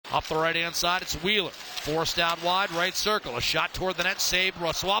Up the right-hand side, it's Wheeler. Forced out wide, right circle. A shot toward the net, saved.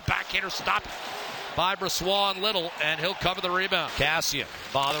 Brossoit, backhander, stopped by Brossoit and Little, and he'll cover the rebound. Cassian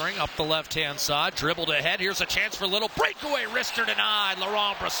bothering up the left-hand side, dribbled ahead. Here's a chance for Little. Breakaway, wrister denied.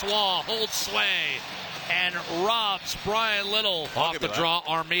 Laurent Brossoit holds sway and robs Brian Little. Off the draw,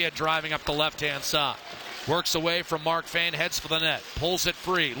 Armia driving up the left-hand side. Works away from Mark Fane, heads for the net. Pulls it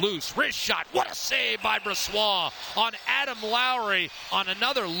free, loose, wrist shot. What a save by Brossoit on Adam Lowry on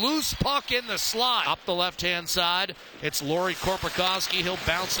another loose puck in the slot. Up the left-hand side, it's Lauri Korpikoski. He'll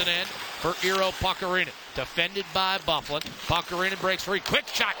bounce it in for Eero Pakarinen. Defended by Bufflin. Pakarinen breaks free. Quick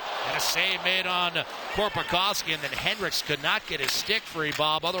shot and a save made on Korpikoski. And then Hendricks could not get his stick free,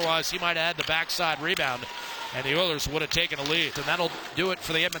 Bob. Otherwise, he might have had the backside rebound, and the Oilers would have taken a lead. And that'll do it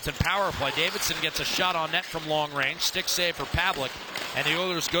for the Edmonton power play. Davidson gets a shot on net from long range. Stick save for Pavlik. And the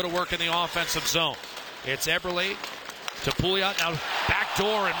Oilers go to work in the offensive zone. It's Eberle to Pouliot. Now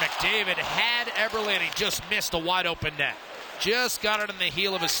backdoor, and McDavid had Eberle, and he just missed a wide open net. Just got it in the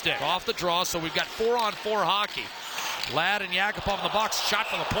heel of his stick. Off the draw, so we've got 4-on-4 hockey. Ladd and Yakupov in the box. Shot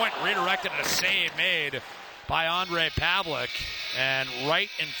from the point, redirected, and a save made by Andre Pavlik. And right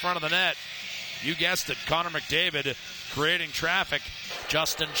in front of the net, you guessed it, Connor McDavid creating traffic.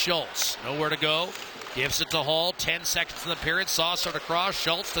 Justin Schultz, nowhere to go. Gives it to Hall. 10 seconds in the period. Saucered across.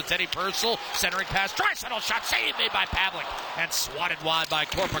 Schultz to Teddy Purcell. Centering pass. Draisaitl shot. Save made by Pavlik. And swatted wide by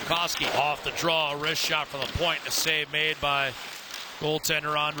Korpikoski. Off the draw. A wrist shot from the point. And a save made by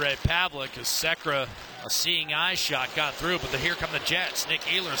goaltender Andre Pavlik. As Sekera, a seeing eye shot, got through. But here come the Jets. Nick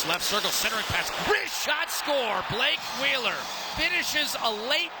Ehlers, left circle. Centering pass. Wrist shot score. Blake Wheeler finishes a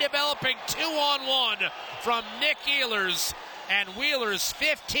late developing 2-on-1 from Nick Ehlers. And Wheeler's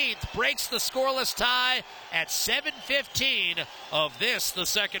 15th breaks the scoreless tie at 7:15 of this, the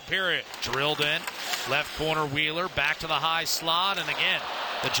second period. Drilled in, left corner Wheeler, back to the high slot, and again,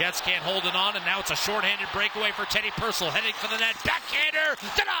 the Jets can't hold it on, and now it's a shorthanded breakaway for Teddy Purcell, heading for the net, backhander,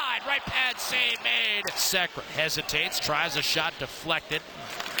 denied, right pad save made. Sekera hesitates, tries a shot, deflected,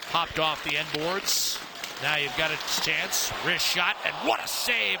 hopped off the end boards. Now you've got a chance, wrist shot, and what a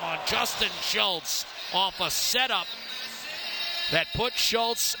save on Justin Schultz off a setup that put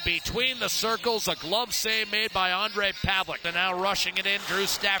Schultz between the circles. A glove save made by Andre Pavlik. And now rushing it in, Drew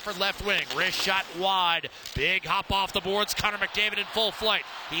Stafford left wing. Wrist shot wide. Big hop off the boards. Connor McDavid in full flight.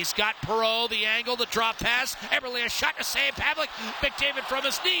 He's got Perreault, the angle, the drop pass. Eberle a shot to save Pavlik. McDavid from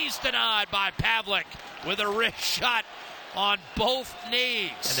his knees, denied by Pavlik with a wrist shot on both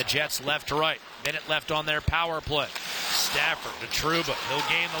knees. And the Jets left to right. Minute left on their power play. Stafford to Trouba. He'll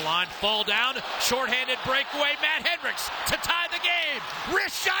gain the line. Fall down. Shorthanded breakaway. Matt Hendricks to tie the game.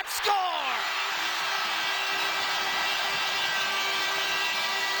 Wrist shot score.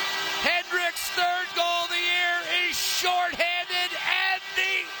 Hendricks' third goal of the year is shorthanded and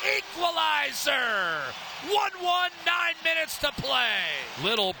the equalizer. 1-1, 9 minutes to play.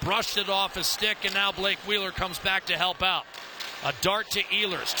 Little brushed it off his stick, and now Blake Wheeler comes back to help out. A dart to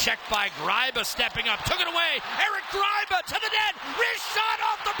Ehlers, checked by Greiba, stepping up, took it away. Eric Greiba to the net, wrist shot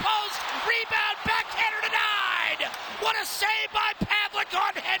off the post, rebound, backhander denied. What a save by Pavlik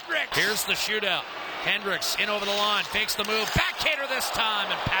on Hendricks. Here's the shootout. Hendricks in over the line, fakes the move, backhander this time,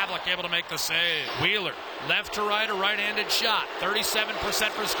 and Pavlik able to make the save. Wheeler, left to right, a right-handed shot. 37%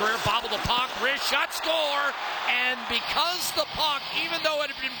 for his career, bobbled the puck, wrist shot, score. And because the puck, even though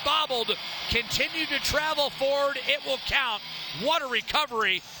it had been bobbled, continued to travel forward, it will count. What a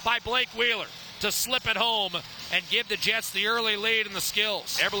recovery by Blake Wheeler to slip it home and give the Jets the early lead in the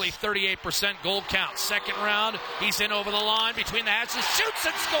skills. Eberle 38% goal count. Second round, he's in over the line between the hatches, shoots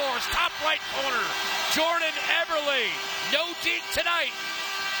and scores. Top right corner. Jordan Eberle, no deke tonight.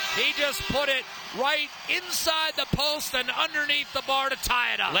 He just put it right inside the post and underneath the bar to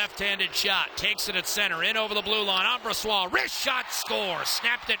tie it up. Left-handed shot, takes it at center, in over the blue line. Brossoit, wrist shot, score.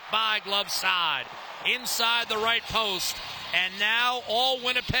 Snapped it by glove side. Inside the right post. And now all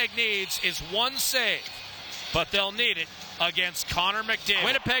Winnipeg needs is one save. But they'll need it against Connor McDavid.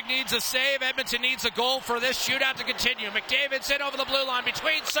 Winnipeg needs a save. Edmonton needs a goal for this shootout to continue. McDavid's in over the blue line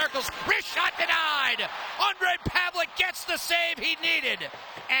between circles. Wrist shot denied. Andre Pavlik gets the save he needed.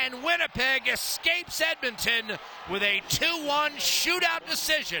 And Winnipeg escapes Edmonton with a 2-1 shootout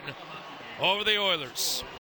decision over the Oilers.